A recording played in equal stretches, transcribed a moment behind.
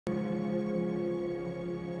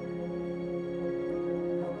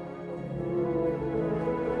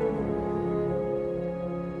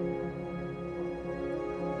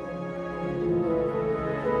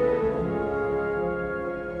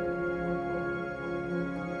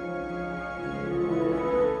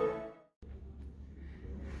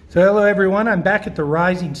So hello everyone, I'm back at the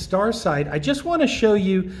Rising Star site. I just want to show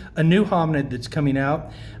you a new hominid that's coming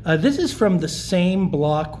out. This is from the same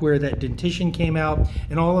block where that dentition came out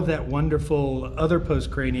and all of that wonderful other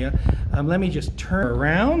postcrania. Let me just turn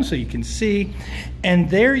around so you can see. And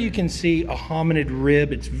there you can see a hominid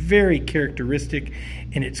rib. It's very characteristic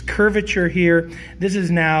in its curvature here. This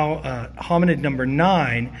is now hominid number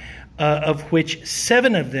 9. Of which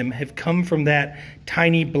 7 of them have come from that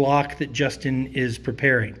tiny block that Justin is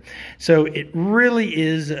preparing. So it really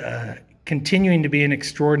is continuing to be an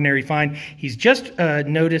extraordinary find. He's just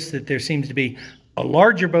noticed that there seems to be a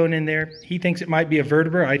larger bone in there. He thinks it might be a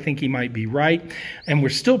vertebra. I think he might be right. And we're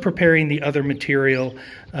still preparing the other material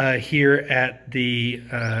here at the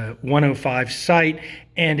 105 site.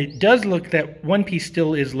 And it does look that one piece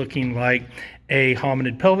still is looking like a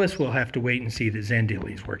hominid pelvis. We'll have to wait and see that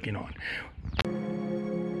Zandili is working on.